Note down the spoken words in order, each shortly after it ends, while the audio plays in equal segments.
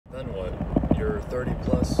you're 30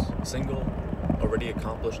 plus, single, already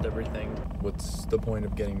accomplished everything. What's the point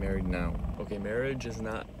of getting married now? Okay, marriage is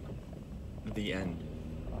not the end.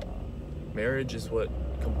 Marriage is what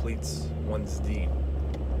completes one's deen.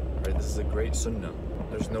 Right? This is a great sunnah.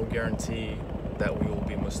 There's no guarantee that we will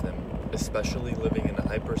be Muslim, especially living in a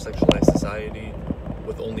hyper-sexualized society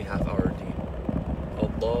with only half our deen.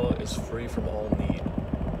 Allah is free from all need.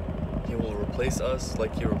 He will replace us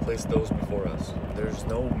like He replaced those before us. There's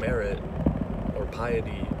no merit or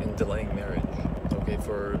piety in delaying marriage. Okay,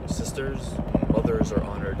 for sisters, mothers are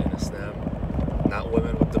honored in Islam, not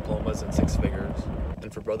women with diplomas and 6 figures.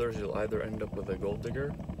 And for brothers, you'll either end up with a gold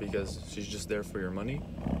digger because she's just there for your money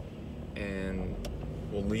and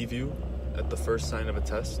will leave you at the first sign of a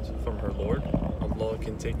test from her Lord. Allah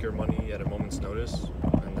can take your money at a moment's notice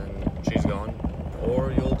and then she's gone.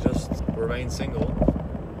 Or you'll just remain single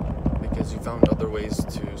because you found other ways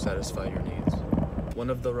to satisfy your needs. One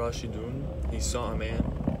of the Rashidun, he saw a man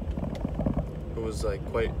who was like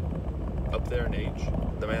quite up there in age.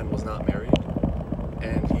 The man was not married,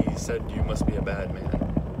 and he said, "You must be a bad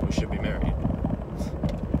man. We should be married."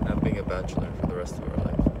 Not being a bachelor for the rest of our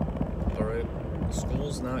life. Alright,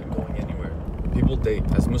 school's not going anywhere. People date.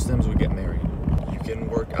 As Muslims, we get married. You can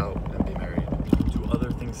work out and be married. Do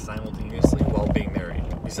other things simultaneously while being married.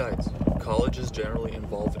 Besides, colleges generally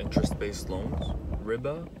involve interest-based loans.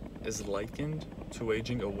 Riba is likened to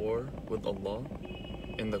waging a war with Allah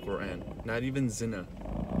in the Quran. Not even zina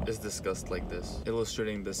is discussed like this,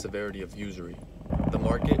 illustrating the severity of usury. The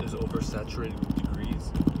market is oversaturated with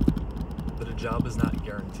degrees, but a job is not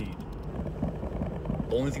guaranteed.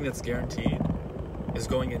 The only thing that's guaranteed is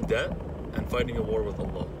going in debt and fighting a war with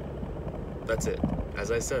Allah. That's it.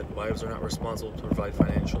 As I said, wives are not responsible to provide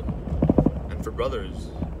financially. And for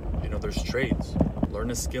brothers, you know, there's trades.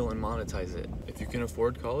 Learn a skill and monetize it. If you can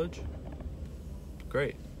afford college,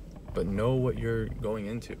 great. But know what you're going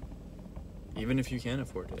into, even if you can't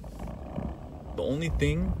afford it. The only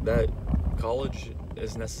thing that college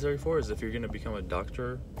is necessary for is if you're going to become a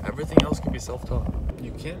doctor. Everything else can be self-taught.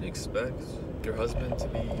 You can't expect your husband to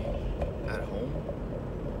be at home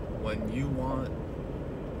when you want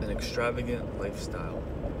an extravagant lifestyle.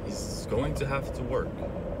 He's going to have to work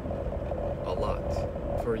a lot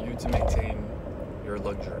for you to maintain your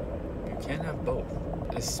luxury. You can't have both,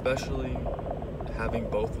 especially having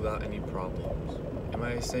both without any problems. Am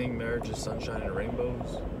I saying marriage is sunshine and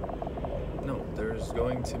rainbows? No, there's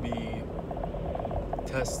going to be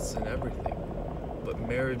tests and everything, but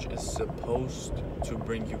marriage is supposed to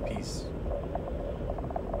bring you peace,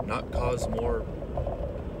 not cause more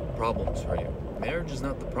problems for you. Marriage is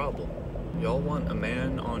not the problem. Y'all want a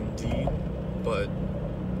man on deen, but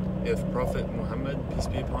if Prophet Muhammad, peace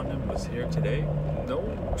be upon him, was here today, no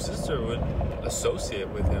sister would associate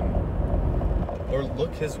with him or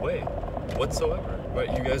look his way whatsoever.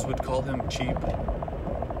 Right? You guys would call him cheap.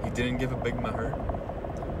 He didn't give a big mahr.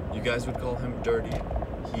 You guys would call him dirty.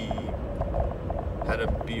 He had a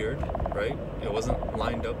beard, right? It wasn't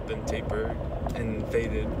lined up and tapered and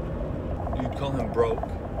faded. You'd call him broke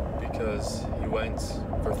because he went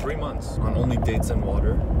for 3 months on only dates and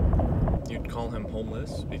water. You'd call him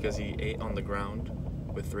homeless because he ate on the ground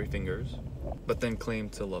with 3 fingers, but then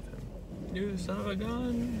claimed to love him. You son of a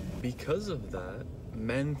gun. Because of that,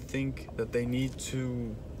 men think that they need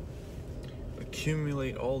to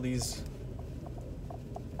accumulate all these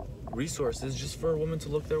resources just for a woman to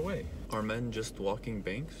look their way. Are men just walking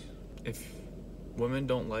banks? If women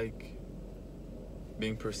don't like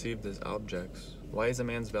being perceived as objects, why is a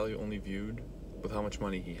man's value only viewed with how much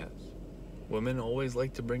money he has? Women always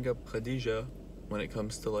like to bring up Khadija when it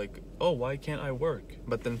comes to like, oh, why can't I work?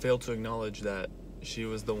 But then fail to acknowledge that she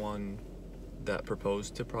was the one that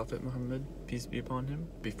proposed to Prophet Muhammad, peace be upon him,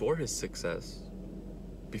 before his success,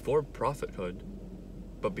 before prophethood,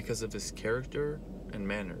 but because of his character and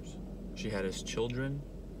manners. She had his children,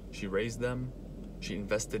 she raised them, she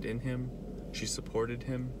invested in him, she supported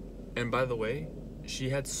him. And by the way, she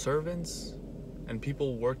had servants and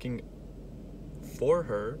people working for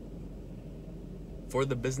her, for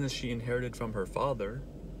the business she inherited from her father.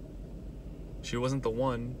 She wasn't the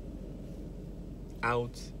one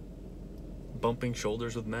out bumping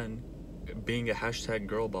shoulders with men, being a hashtag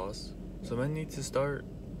girl boss. So men need to start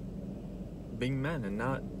being men and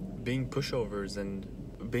not being pushovers and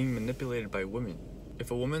being manipulated by women.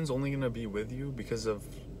 If a woman's only gonna be with you because of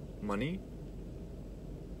money,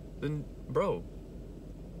 then bro,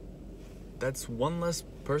 that's one less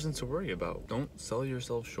person to worry about. Don't sell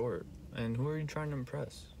yourself short. And who are you trying to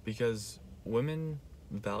impress? Because women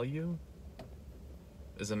value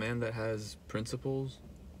is a man that has principles,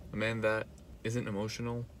 a man that isn't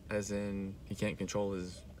emotional, as in he can't control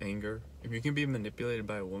his anger. If you can be manipulated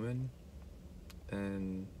by a woman,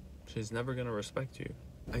 then she's never gonna respect you.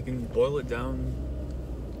 I can boil it down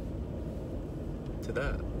to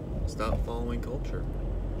that. Stop following culture.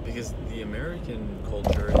 Because the American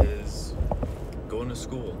culture is going to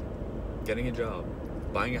school, getting a job,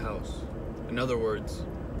 buying a house. In other words,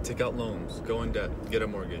 take out loans, go in debt, get a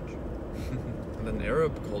mortgage. And then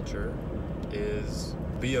Arab culture is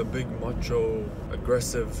be a big macho,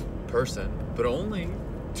 aggressive person, but only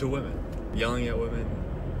to women. Yelling at women,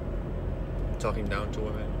 talking down to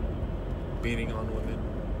women, beating on women.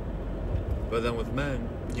 But then with men,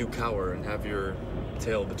 you cower and have your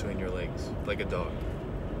tail between your legs, like a dog.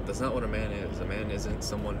 That's not what a man is. A man isn't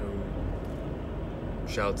someone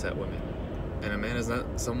who shouts at women. And a man is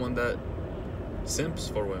not someone that simps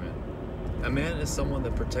for women. A man is someone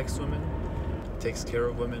that protects women, takes care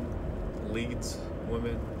of women, leads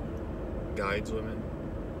women, guides women.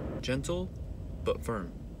 Gentle, but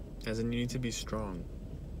firm. As in, you need to be strong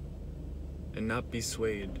and not be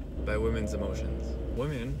swayed by women's emotions.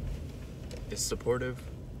 Women is supportive,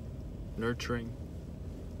 nurturing,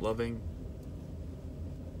 loving,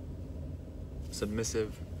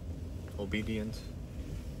 submissive, obedient.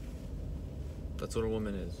 That's what a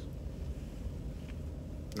woman is.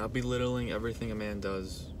 Not belittling everything a man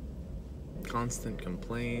does. Constant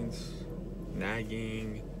complaints,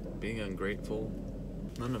 nagging, being ungrateful.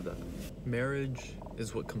 None of that. Marriage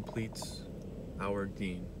is what completes our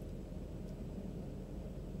deen.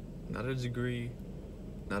 Not a degree,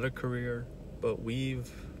 not a career, but we've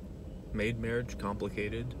made marriage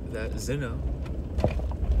complicated, that zina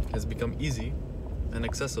has become easy and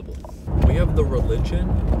accessible. We have the religion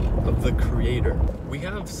of the creator. We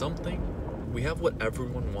have something, we have what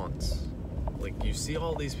everyone wants. Like, you see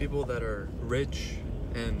all these people that are rich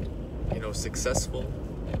and, successful,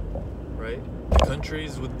 right?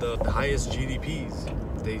 Countries with the highest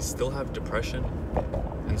GDPs, they still have depression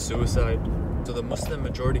and suicide. So the Muslim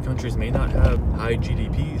majority countries may not have high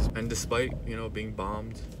GDPs, and despite, being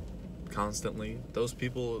bombed constantly, those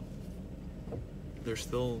people, they're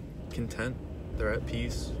still content, they're at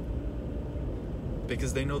peace,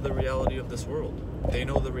 because they know the reality of this world. They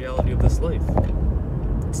know the reality of this life.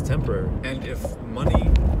 It's temporary. And if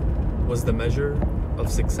money was the measure of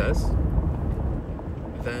success,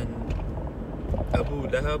 then Abu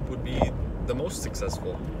Lahab would be the most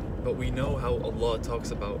successful. But we know how Allah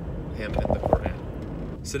talks about him in the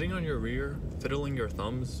Quran. Sitting on your rear, fiddling your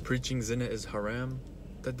thumbs, preaching zina is haram,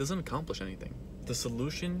 that doesn't accomplish anything. The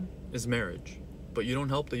solution is marriage, but you don't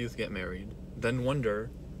help the youth get married, then wonder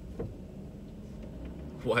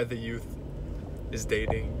why the youth is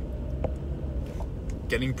dating,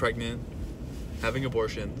 getting pregnant, having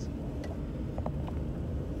abortions,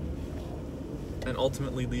 and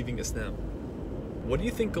ultimately leaving Islam. What do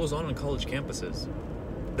you think goes on college campuses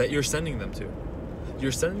that you're sending them to?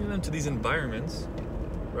 You're sending them to these environments,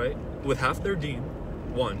 right, with half their deen,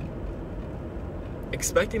 one,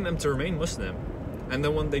 expecting them to remain Muslim, and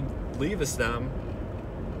then when they leave Islam,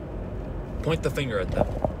 point the finger at them,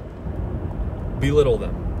 belittle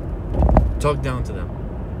them, talk down to them.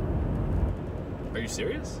 Are you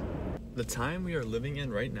serious? The time we are living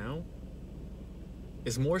in right now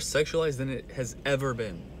is more sexualized than it has ever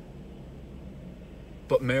been.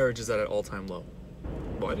 But marriage is at an all-time low.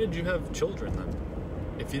 Why did you have children then?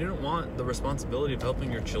 If you didn't want the responsibility of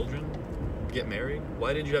helping your children get married,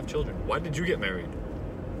 why did you have children? Why did you get married?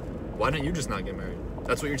 Why didn't you just not get married?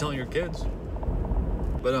 That's what you're telling your kids.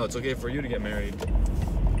 But no, it's okay for you to get married.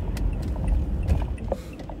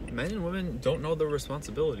 Men and women don't know their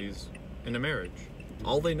responsibilities in a marriage.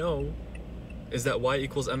 All they know is that Y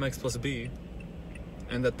equals mx plus b,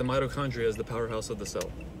 and that the mitochondria is the powerhouse of the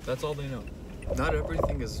cell. That's all they know. Not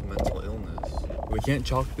everything is mental illness. We can't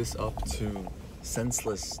chalk this up to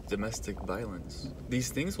senseless domestic violence. These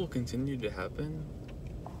things will continue to happen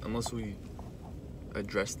unless we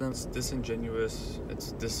address them. It's disingenuous,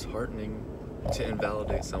 it's disheartening to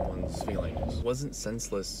invalidate someone's feelings. It wasn't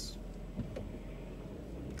senseless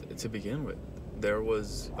to begin with. There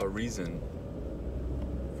was a reason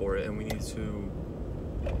for it, and we need to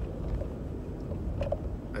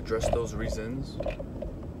address those reasons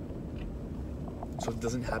so it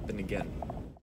doesn't happen again.